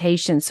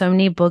publications, so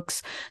many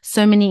books,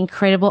 so many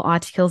incredible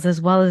articles, as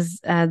well as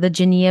the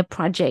Geneva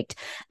Project.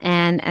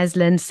 And as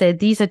Lynn said,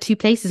 these are two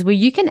places where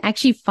you can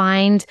actually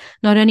find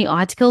not only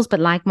articles, but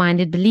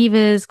like-minded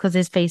believers, because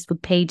there's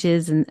Facebook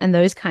pages and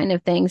those kind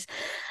of things.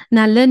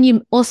 Now, Lynn,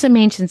 you also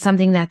mentioned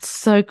something that's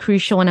so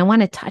crucial, and I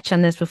want to touch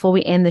on this before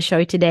we end the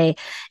show today,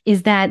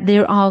 is that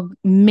there are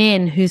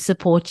men who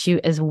support you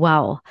as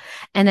well.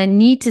 And I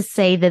need to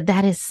say that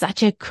that is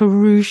such a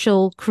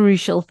crucial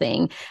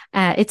thing.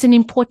 It's an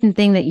important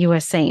thing that you are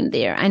saying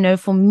there. I know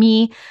for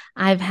me,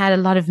 I've had a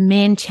lot of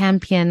men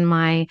champion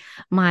my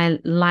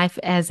life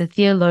as a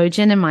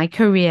theologian and my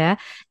career,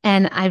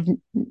 and I've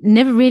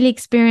never really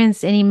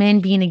experienced any men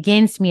being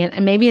against me.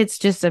 And maybe it's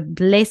just a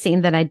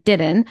blessing that I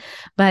didn't,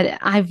 but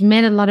I've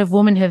met a lot of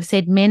women who have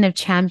said men have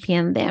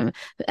championed them,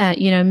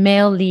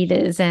 male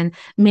leaders and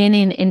men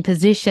in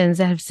positions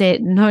that have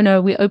said,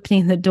 no, we're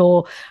opening the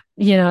door,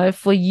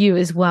 for you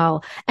as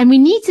well. And we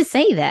need to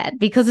say that,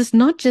 because it's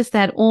not just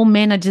that all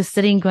men are just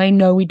sitting going,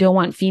 no, we don't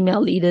want female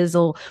leaders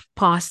or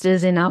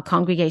pastors in our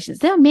congregations.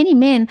 There are many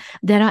men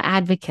that are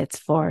advocates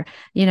for,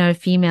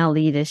 female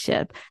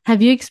leadership.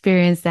 Have you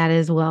experienced that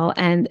as well?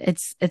 And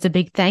it's a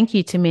big thank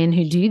you to men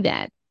who do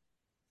that.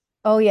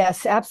 Oh,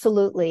 yes,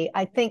 absolutely.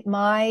 I think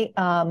my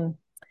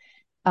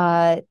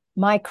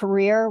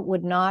career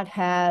would not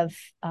have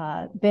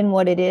been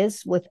what it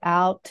is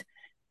without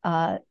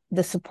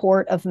the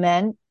support of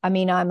men. I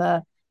mean, I'm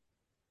a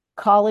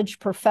college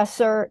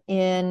professor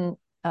in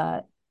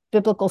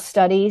biblical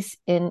studies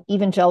in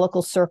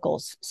evangelical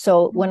circles.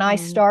 So when I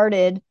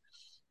started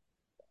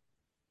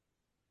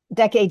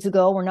decades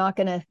ago, we're not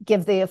going to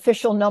give the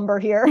official number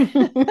here,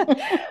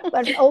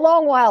 but a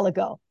long while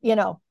ago,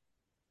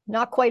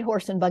 not quite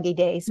horse and buggy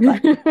days,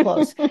 but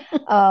close.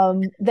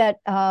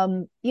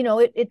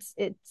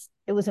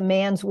 It was a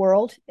man's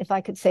world, if I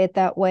could say it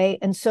that way.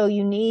 And so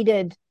you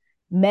needed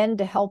men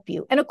to help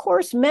you. And of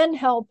course, men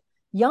help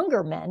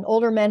younger men,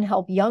 older men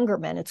help younger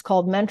men. It's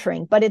called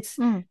mentoring, but it's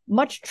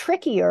much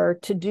trickier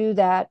to do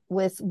that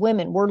with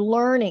women. We're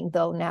learning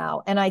though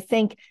now. And I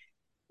think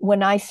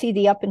when I see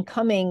the up and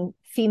coming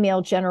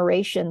female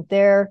generation,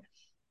 they're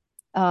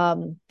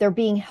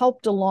being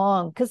helped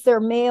along because their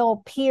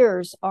male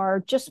peers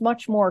are just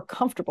much more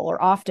comfortable, or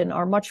often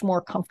are much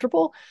more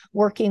comfortable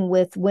working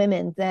with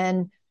women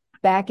than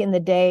back in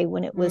the day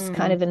when it was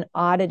kind of an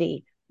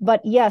oddity.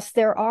 But yes,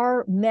 there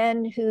are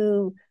men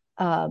who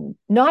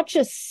not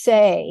just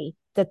say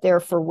that they're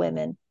for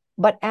women,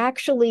 but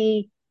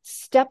actually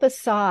step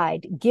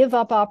aside, give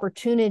up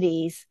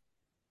opportunities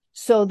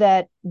so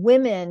that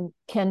women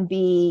can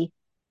be,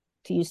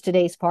 to use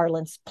today's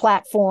parlance,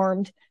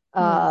 platformed,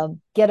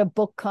 get a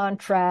book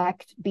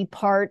contract, be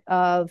part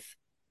of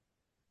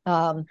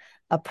a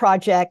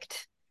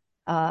project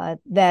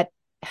that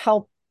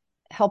help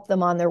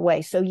them on their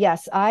way. So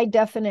yes, I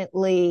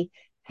definitely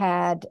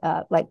had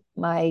like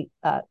my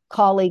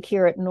colleague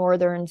here at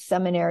Northern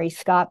Seminary,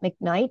 Scott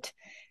McKnight,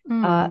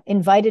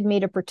 invited me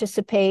to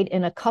participate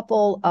in a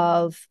couple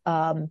of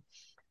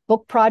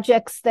book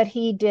projects that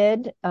he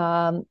did.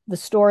 The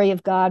Story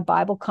of God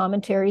Bible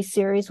Commentary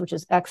series, which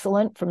is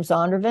excellent, from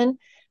Zondervan.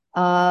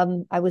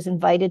 I was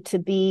invited to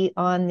be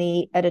on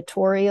the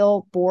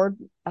editorial board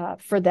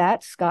for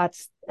that.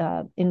 Scott's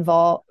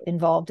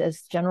involved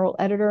as general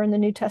editor in the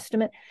New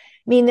Testament.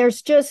 I mean,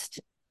 there's just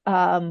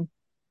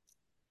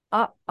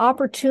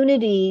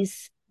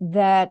opportunities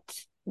that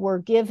were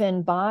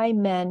given by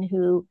men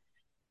who,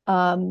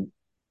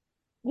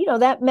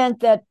 that meant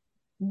that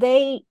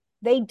they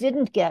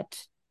didn't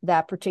get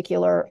that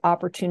particular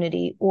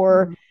opportunity,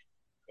 or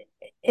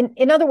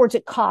in other words,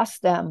 it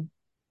cost them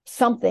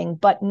something,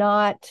 but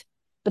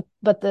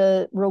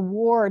the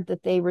reward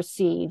that they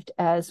received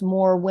as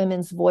more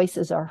women's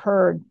voices are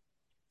heard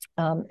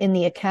in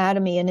the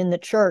academy and in the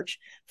church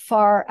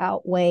far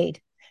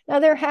outweighed. Now,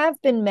 there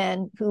have been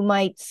men who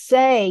might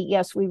say,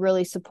 yes, we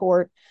really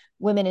support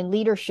women in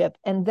leadership.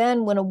 And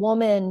then when a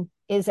woman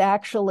is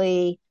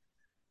actually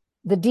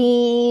the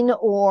dean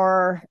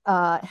or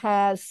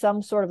has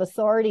some sort of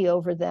authority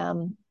over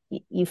them,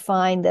 you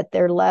find that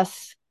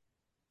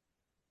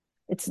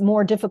it's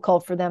more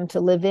difficult for them to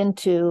live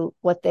into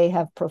what they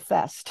have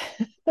professed.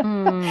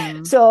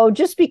 So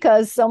just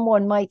because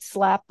someone might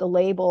slap the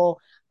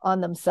label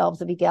on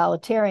themselves of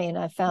egalitarian,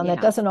 I found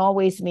that doesn't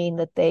always mean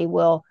that they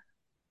will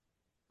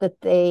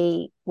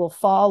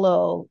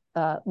follow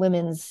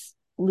women's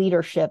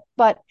leadership.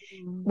 But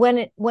when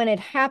it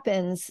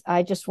happens,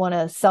 I just want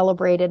to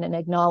celebrate it and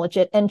acknowledge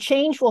it. And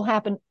change will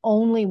happen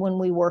only when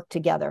we work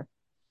together,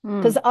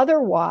 because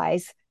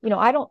otherwise,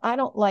 I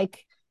don't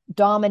like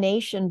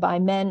domination by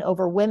men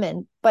over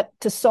women, but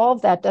to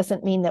solve that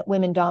doesn't mean that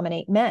women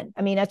dominate men.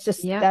 I mean,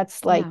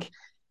 that's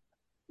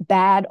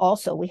bad.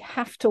 Also, we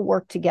have to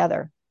work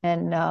together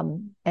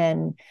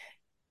and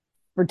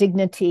for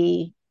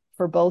dignity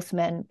for both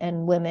men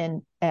and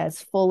women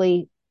as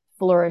fully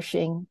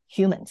flourishing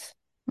humans.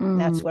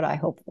 That's what I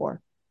hope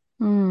for.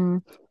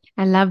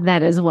 I love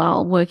that as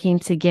well, working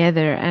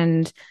together,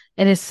 and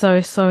it is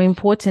so, so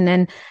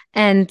important.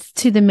 And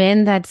to the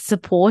men that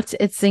support,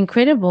 it's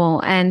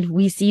incredible. And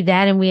we see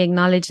that and we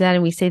acknowledge that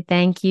and we say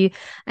thank you.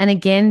 And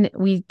again,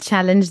 we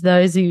challenge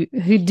those who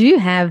do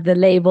have the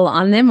label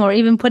on them or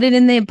even put it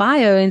in their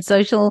bio in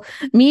social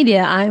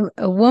media. I'm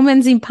a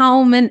woman's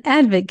empowerment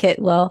advocate.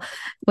 Well,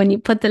 when you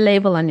put the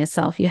label on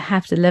yourself, you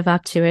have to live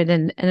up to it.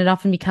 And it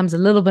often becomes a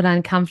little bit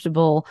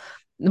uncomfortable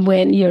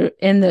when you're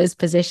in those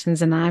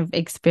positions, and I've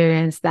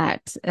experienced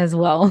that as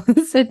well.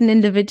 Certain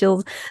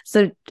individuals,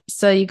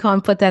 so you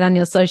can't put that on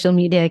your social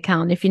media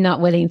account if you're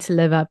not willing to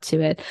live up to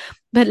it.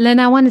 But Lynn,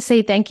 I want to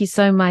say thank you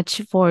so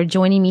much for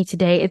joining me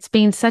today. It's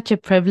been such a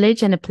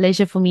privilege and a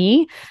pleasure for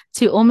me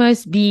to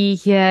almost be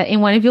here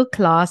in one of your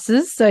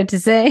classes, so to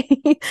say,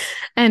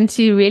 and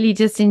to really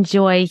just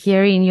enjoy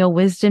hearing your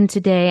wisdom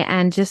today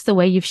and just the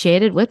way you've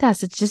shared it with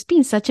us. It's just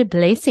been such a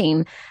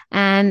blessing.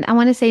 And I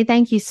want to say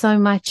thank you so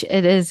much.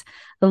 It is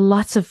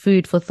lots of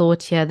food for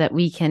thought here that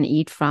we can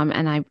eat from.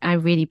 And I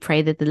really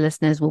pray that the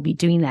listeners will be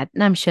doing that.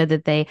 And I'm sure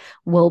that they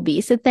will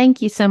be. So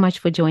thank you so much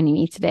for joining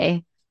me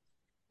today.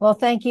 Well,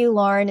 thank you,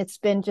 Lauren. It's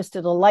been just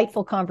a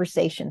delightful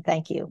conversation.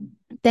 Thank you.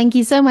 Thank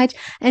you so much.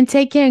 And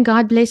take care, and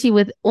God bless you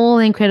with all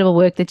the incredible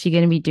work that you're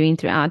going to be doing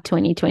throughout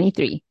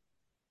 2023.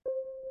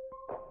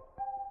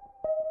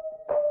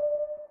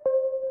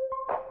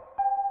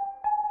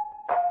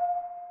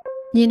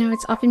 You know,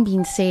 it's often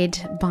been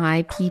said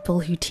by people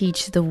who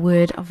teach the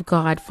word of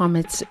God from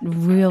its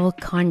real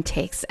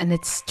context and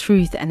its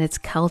truth and its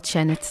culture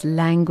and its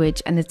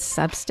language and its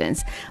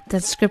substance,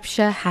 that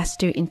scripture has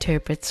to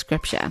interpret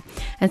scripture.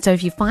 And so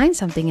if you find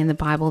something in the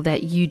Bible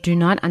that you do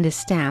not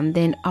understand,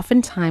 then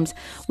oftentimes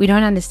we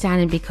don't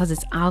understand it because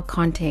it's our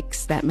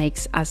context that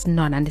makes us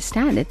not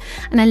understand it.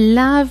 And I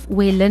love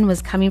where Lynn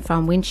was coming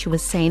from when she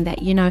was saying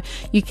that,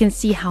 you can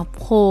see how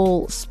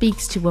Paul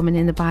speaks to women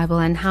in the Bible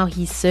and how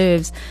he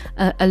serves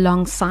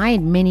alongside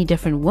many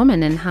different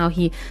women, and how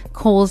he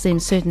calls them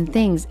certain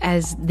things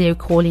as their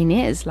calling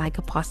is, like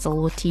apostle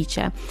or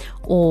teacher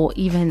or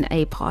even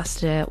a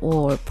pastor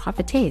or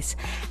prophetess.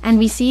 And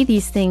we see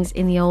these things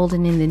in the Old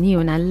and in the New,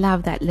 and I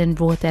love that Lynn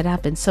brought that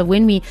up. And so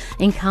when we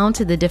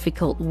encounter the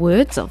difficult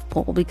words of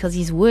Paul, because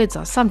his words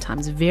are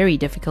sometimes very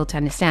difficult to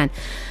understand,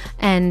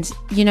 and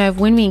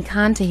when we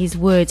encounter his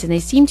words and they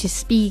seem to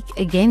speak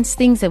against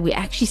things that we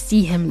actually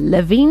see him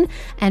living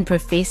and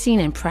professing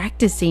and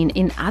practicing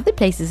in other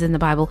places in the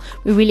Bible,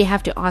 we really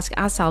have to ask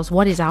ourselves,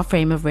 what is our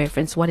frame of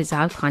reference, what is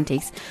our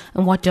context,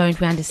 and what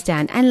don't we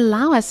understand, and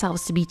allow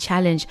ourselves to be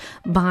challenged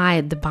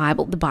by the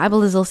Bible. The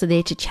Bible is also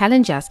there to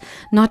challenge us,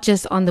 not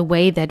just on the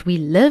way that we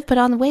live, but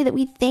on the way that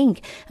we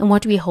think and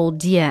what we hold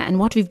dear and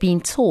what we've been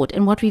taught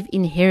and what we've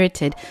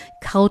inherited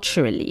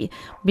culturally,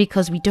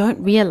 because we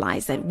don't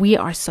realize that we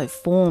are so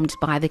formed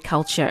by the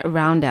culture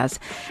around us,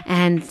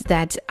 and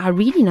that our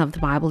reading of the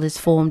Bible is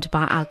formed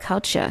by our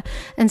culture.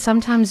 And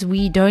sometimes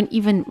we don't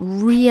even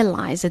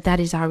realize that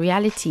is our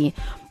reality.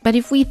 But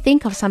if we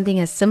think of something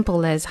as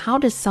simple as, how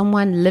does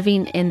someone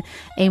living in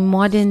a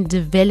modern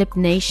developed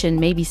nation,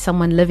 maybe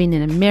someone living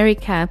in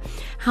America,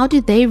 how do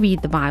they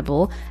read the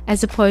Bible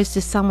as opposed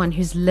to someone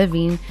who's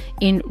living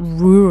in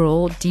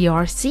rural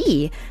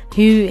DRC,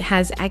 who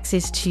has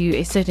access to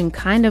a certain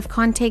kind of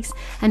context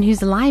and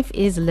whose life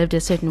is lived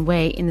a certain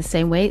way, in the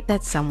same way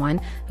that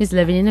someone who's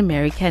living in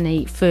America, in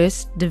a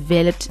first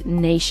developed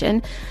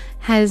nation,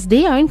 has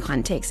their own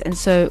context. And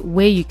so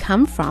where you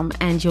come from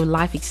and your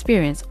life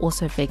experience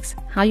also affects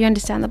how you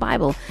understand the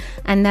Bible.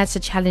 And that's a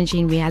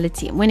challenging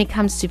reality. When it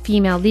comes to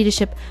female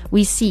leadership,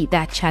 we see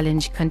that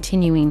challenge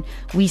continuing.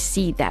 We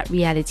see that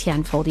reality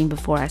unfolding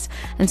before us.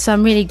 And so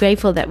I'm really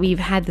grateful that we've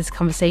had this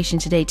conversation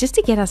today, just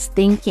to get us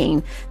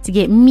thinking, to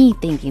get me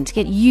thinking, to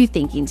get you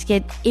thinking, to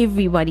get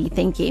everybody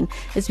thinking.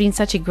 It's been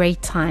such a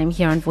great time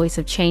here on Voice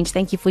of Change.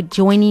 Thank you for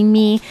joining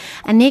me.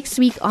 And next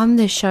week on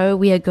the show,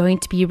 we are going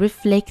to be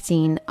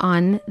reflecting on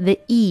on the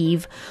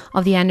eve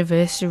of the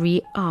anniversary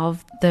of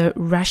the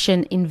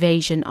Russian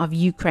invasion of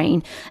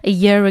Ukraine. A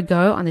year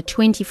ago, on the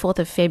 24th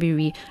of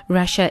February,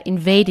 Russia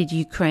invaded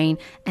Ukraine.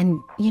 And,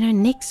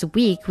 next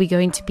week we're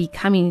going to be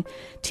coming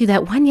to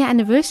that 1-year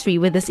anniversary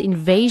where this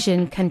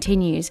invasion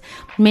continues.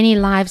 Many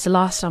lives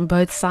lost on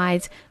both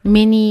sides,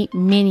 many,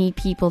 many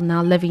people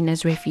now living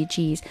as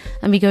refugees.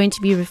 And we're going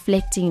to be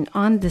reflecting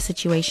on the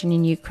situation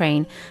in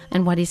Ukraine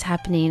and what is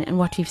happening and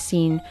what we've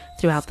seen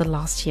throughout the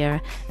last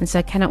year. And so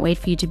I cannot wait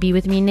for you to be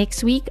with me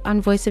next week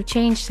on Voice of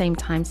Change, same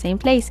time, same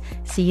place.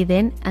 See you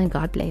then, and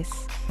God bless.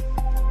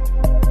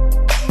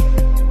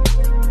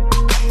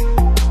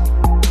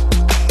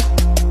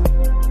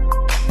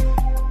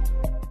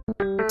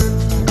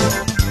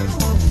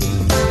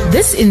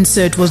 This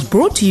insert was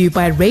brought to you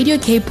by Radio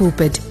K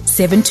Pulpit,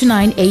 7 to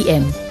 9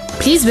 a.m.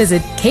 Please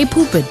visit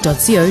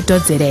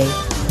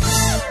kpulpit.co.za.